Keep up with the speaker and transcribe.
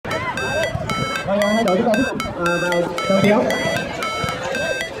Hai đội chúng ta tiếp tục vào sân thi đấu.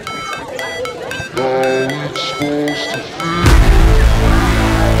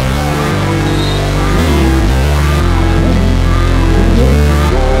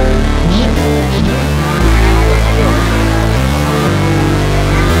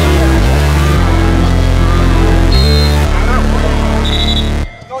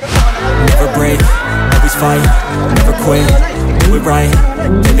 Never break, always fight, never quit, do it right,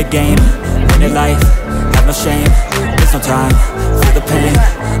 play the game, win it life, have no shame, there's no time, feel the pain,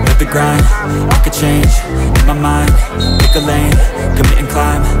 live the grind, I could change, in my mind, pick a lane, commit and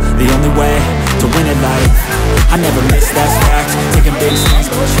climb, the only way to win it life, I never miss, that's fact, taking big swings,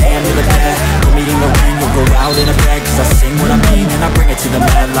 push hand to the bat, put me in the ring, you'll go out in a bag, cause I sing what I mean and I bring it to the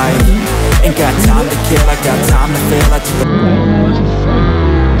mad light, ain't got time to kill, I got time to feel, I took a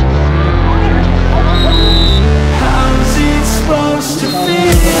how's it supposed to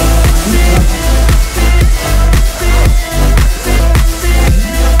feel?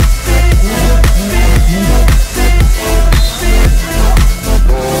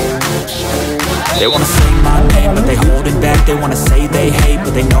 They wanna say my name, but they holding back. They wanna say they hate,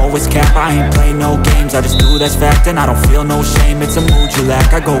 but they know it's cap. I ain't play no games, I just do that's fact. And I don't feel no shame, it's a mood you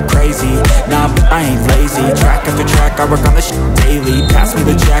lack. I go crazy, nah, but I ain't lazy. Track after track, I work on this shit daily. Pass me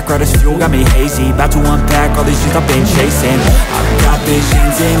the jack, right as fuel, got me hazy. About to unpack all these things I've been chasing. I've got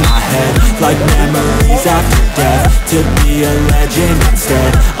visions in my head, like memories after death. To be a legend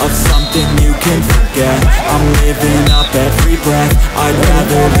instead of something you can forget. I'm living up every breath, I'd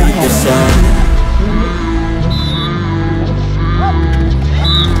rather lead the set.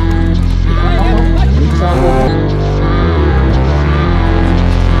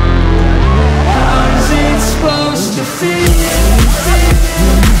 How's it supposed to feel?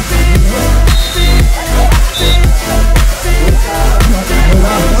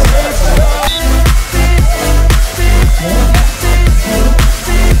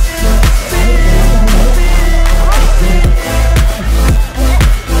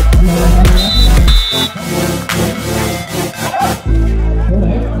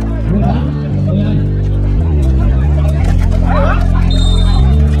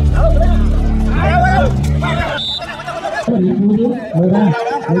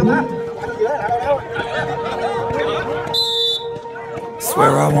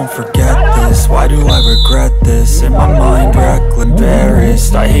 Swear I won't forget this, why do I regret this? In my mind, reckless,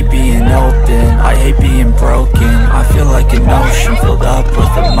 embarrassed. I hate being open, I hate being broken. I feel like an ocean filled up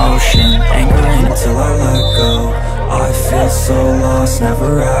with emotion. Anger ain't until I let go. I feel so lost,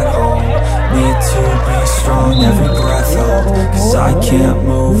 never at home. Need to be strong, every breath hold. Cause I can't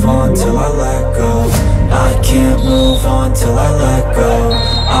move on till I let go. I can't move on till I let go.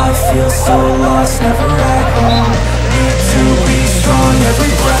 I feel so lost, never at home. Need to be strong,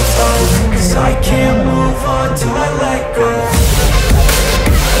 every breath hold. Cause I can't move on till I let go.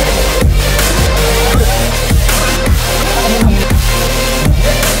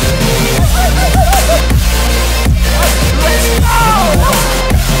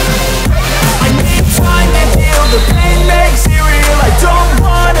 I need time to heal, the pain makes it real. I don't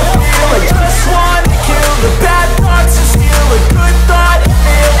wanna feel, I just wanna kill the bad thoughts and steal a good thought and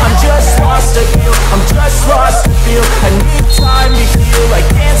feel. I'm just lost, I feel, I'm just lost to feel. I need time to heal, I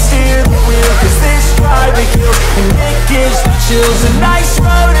can't steer the wheel. Cause this drive to kill, and it gives me chills. A nice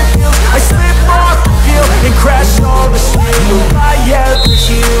road it feels, I slip off the field and crash all the steel. Will I ever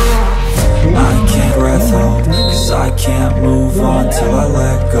heal? I can't breath hold, cause I can't move on till I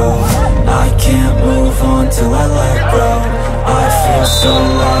let go. I can't move on till I let go. I feel so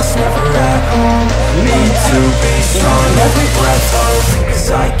lost, never at home. Need to be strong, every breath hold.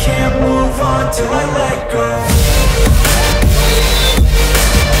 Cause I can't move on till I let go.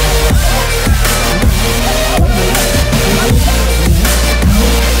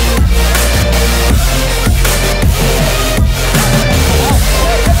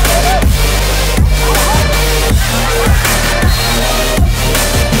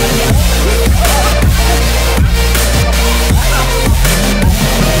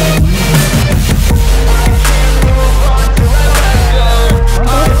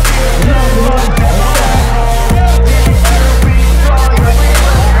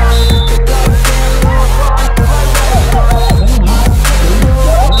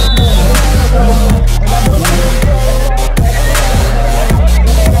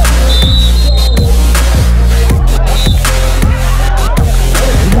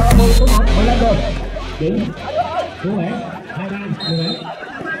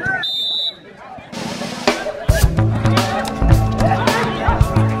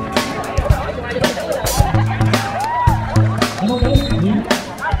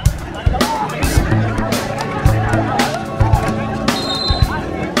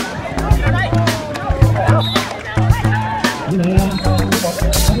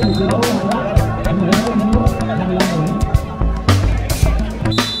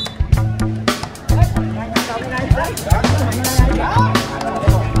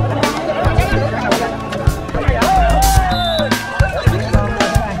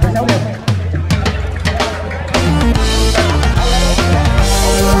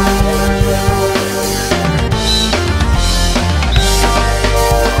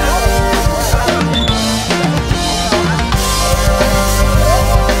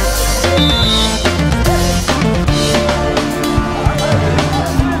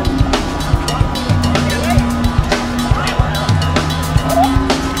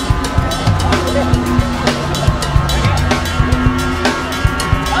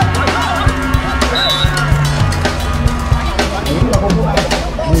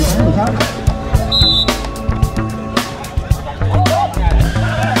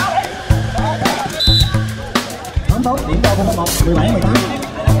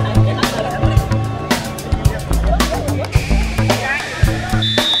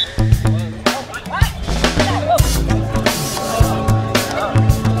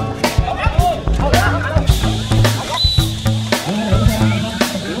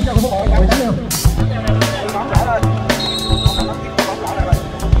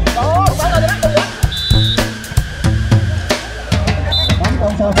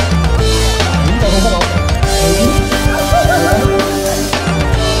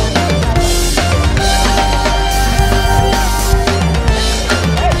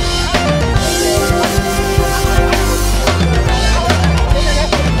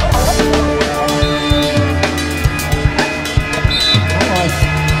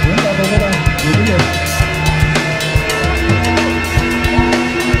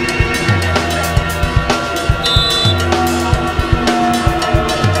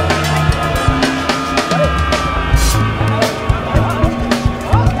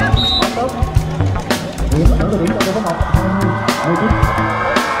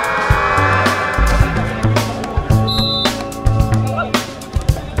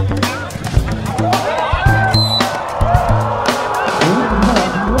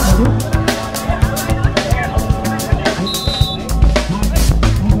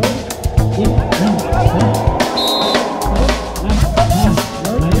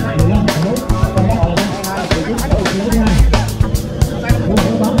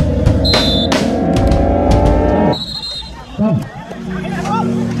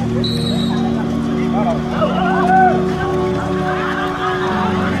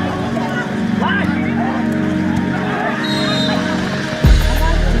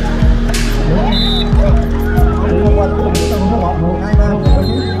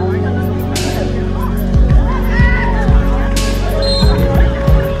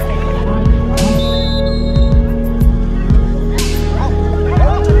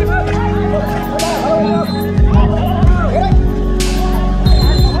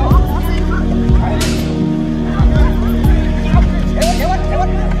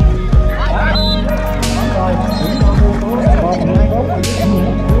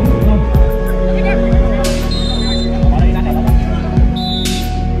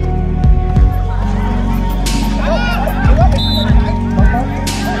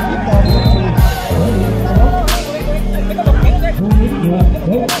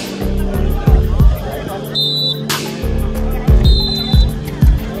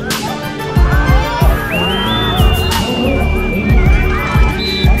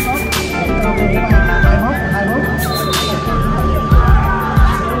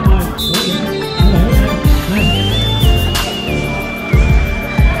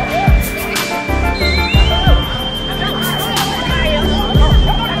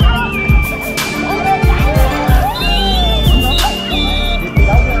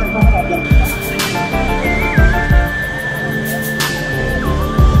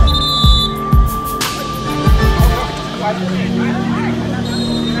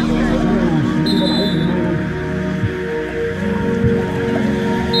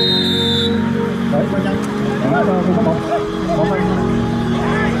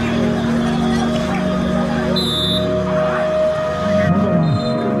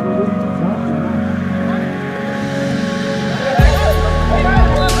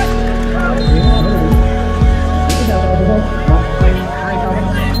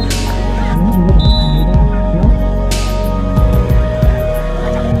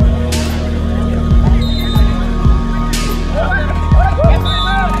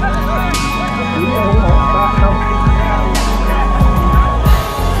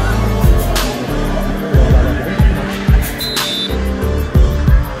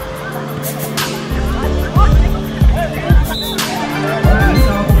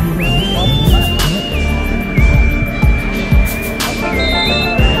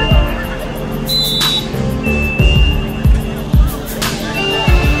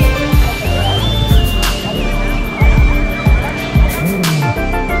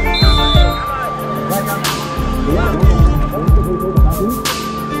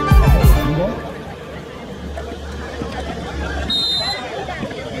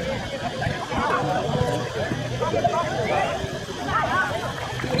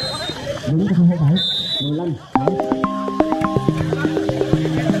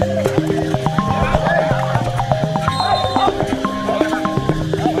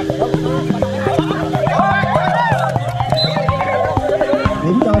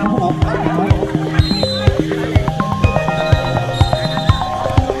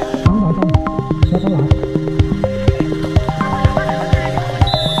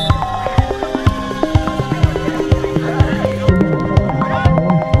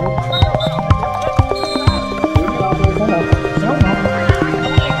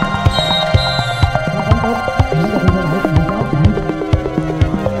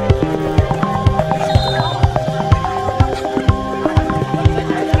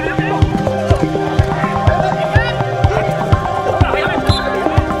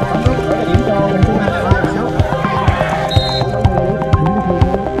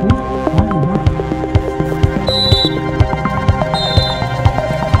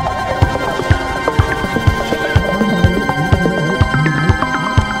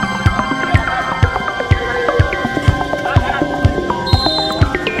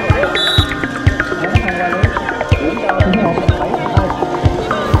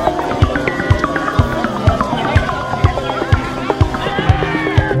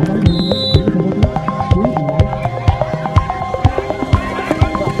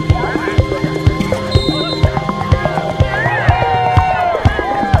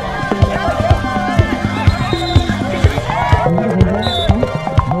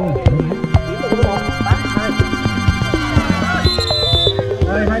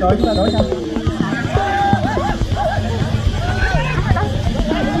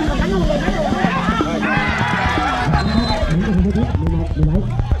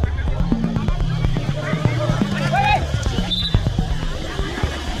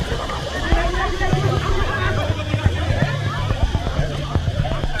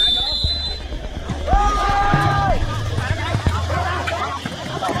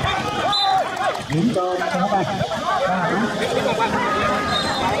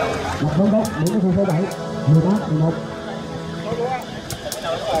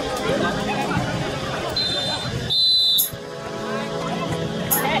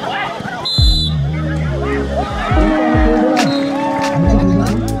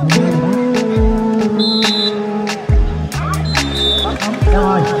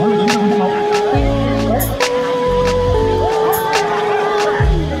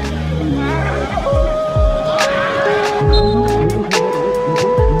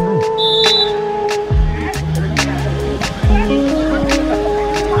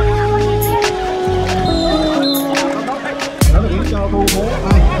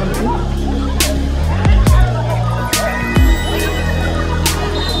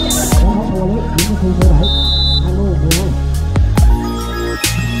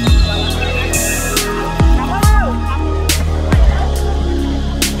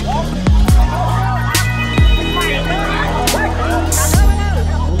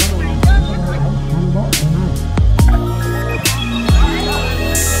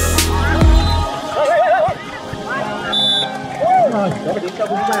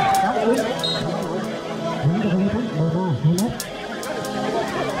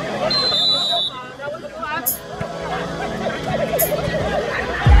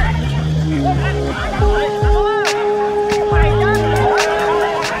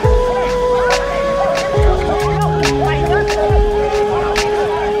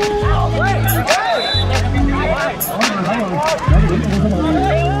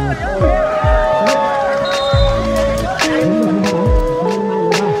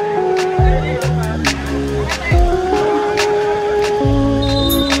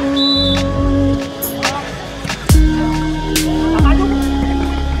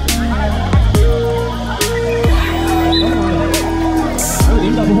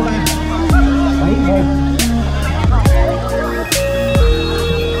 đầu của ba 7-1.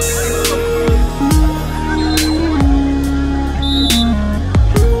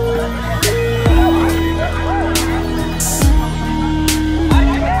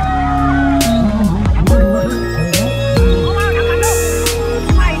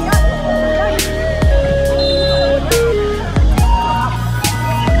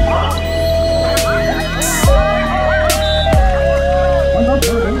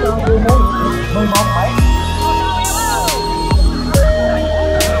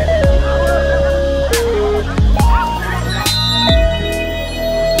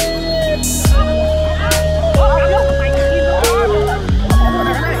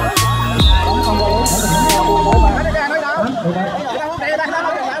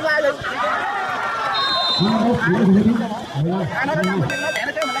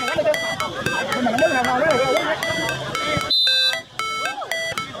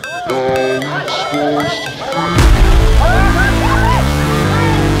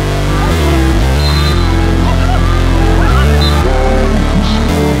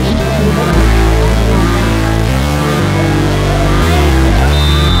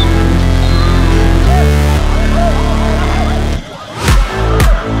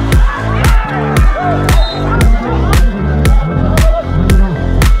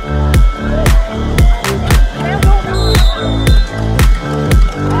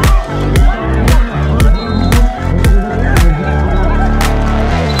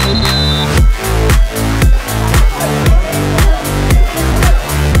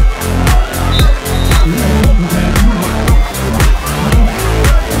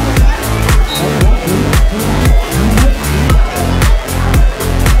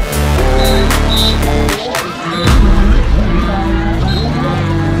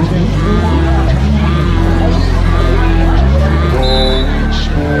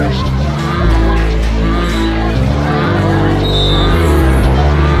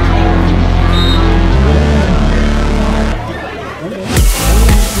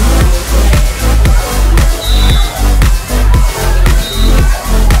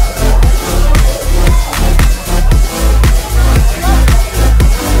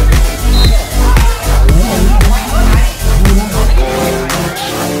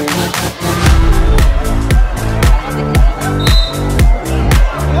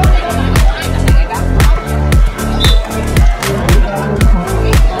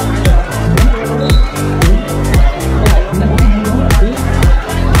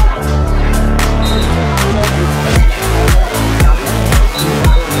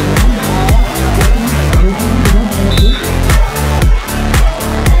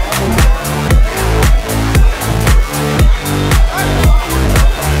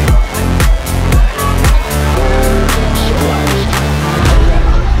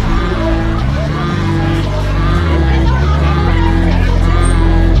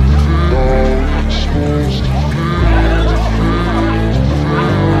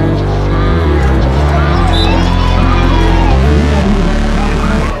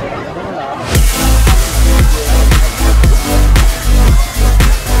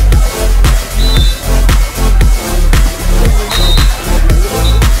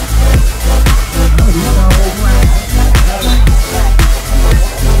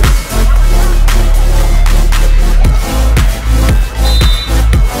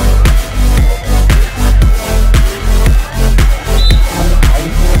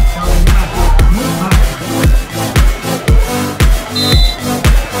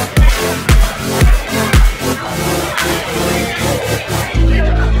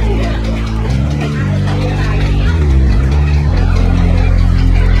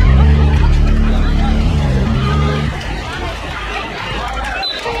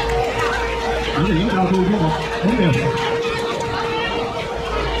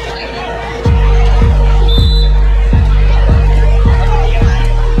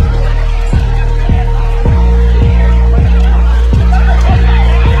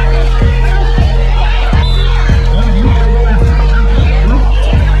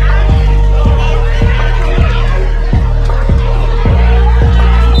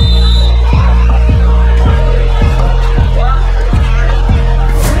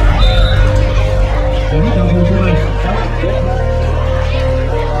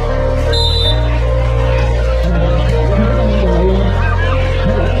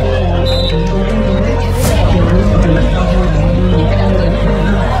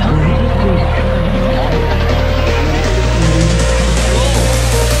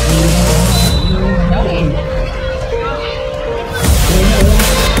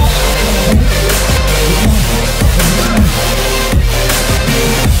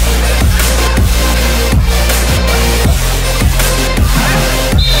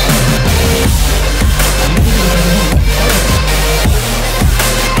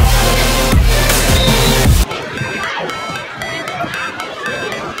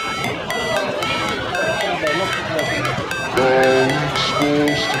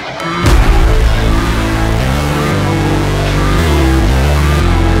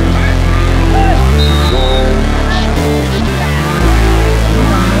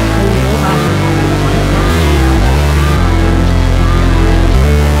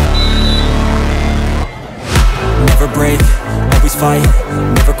 fight,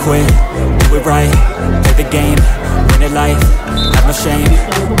 never quit, do it right, play the game, win it life, have no shame,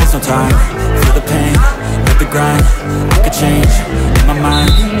 there's no time, feel the pain, live the grind, I could change, in my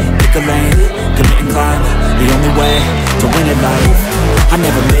mind, pick a lane, commit and climb, the only way to win it life. I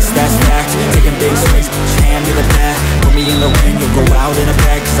never miss, that's fact, taking big swings, hand me the bat, put me in the ring, you'll go out in a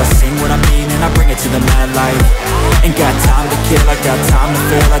bag, cause I sing what I mean and I bring it to the mad light. Ain't got time to kill, I got time to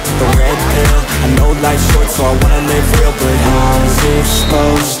feel, I took the red pill, I know life's short so I wanna live real, but how's it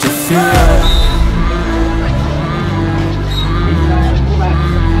supposed to feel?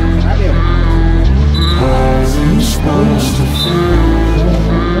 How's it supposed to feel?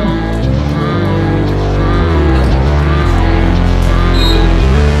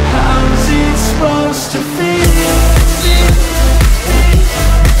 How's it supposed to feel?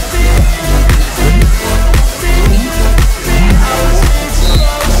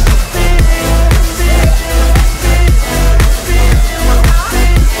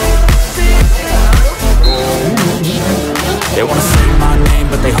 They wanna say my name,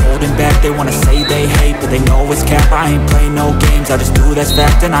 but they holding back. They wanna say they hate, but they know it's cap. I ain't play no games, I just do that's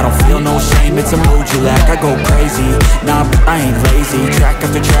fact. And I don't feel no shame, it's a mood you lack. I go crazy, nah, but I ain't lazy. Track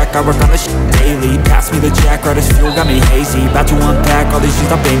after track, I work on this shit daily. Pass me the jack, right as fuel, got me hazy. About to unpack all these things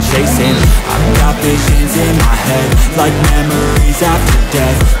I've been chasing. I've got visions in my head, like memories after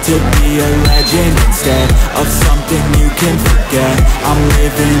death. To be a legend instead of something you can forget. I'm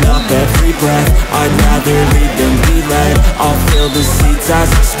living up every breath, I'd rather lead than be led. I'll fill the seats as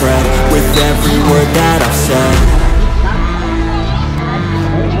I spread with every word that I've said.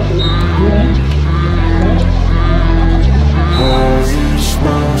 How's it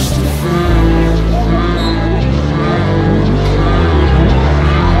supposed to feel?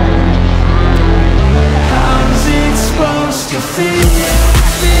 How's it supposed to feel?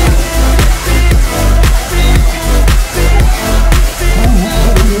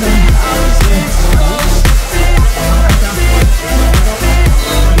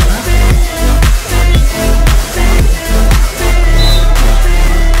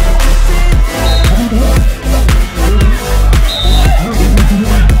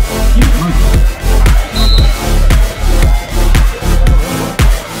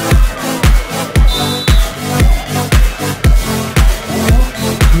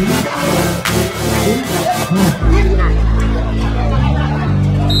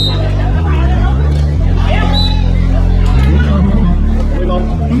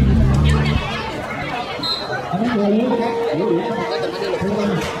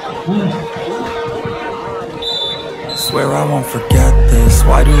 Swear I won't forget this,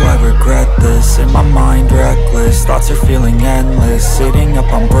 why do I regret this? In my mind reckless, thoughts are feeling endless. Sitting up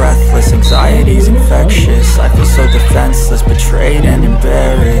I'm breathless, anxiety's infectious. I feel so defenseless, betrayed and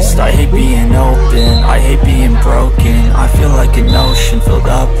embarrassed. I hate being open, I hate being broken. I feel like an ocean filled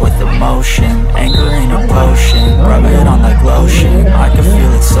up with emotion. Anger ain't a potion, rub it on like lotion. I can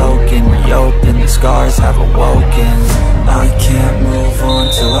feel it soaking, reopen, the scars have awoken. I can't move on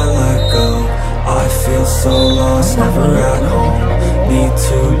till I let go. I feel so lost, never at home. Need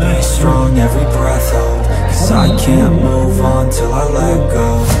to be strong, every breath hold. Cause I can't move on till I let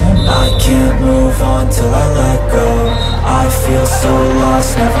go. I can't move on till I let go. I feel so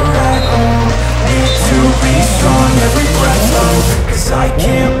lost, never at home. Need to be strong, every breath hold. Cause I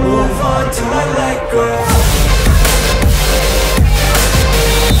can't move on till I let go.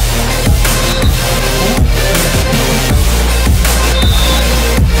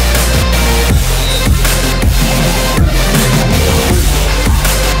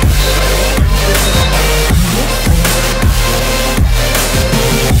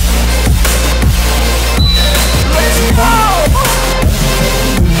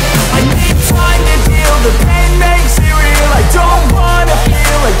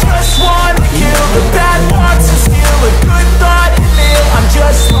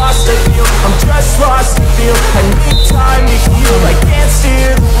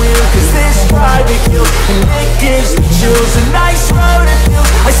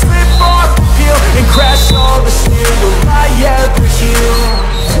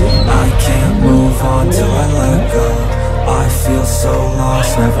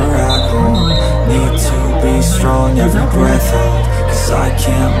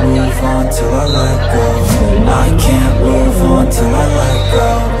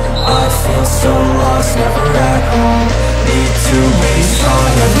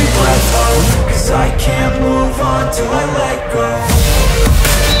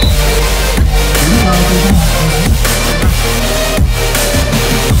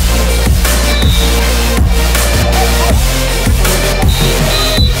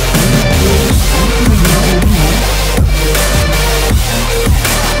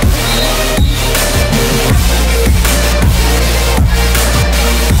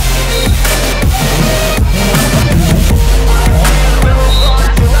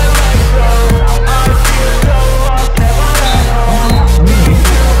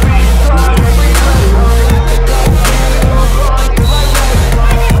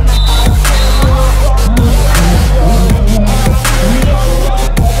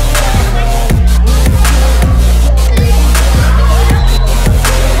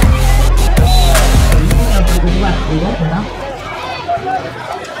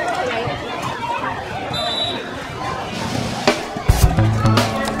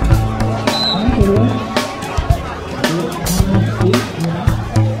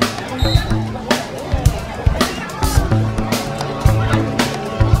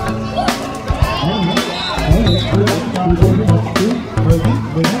 Hãy subscribe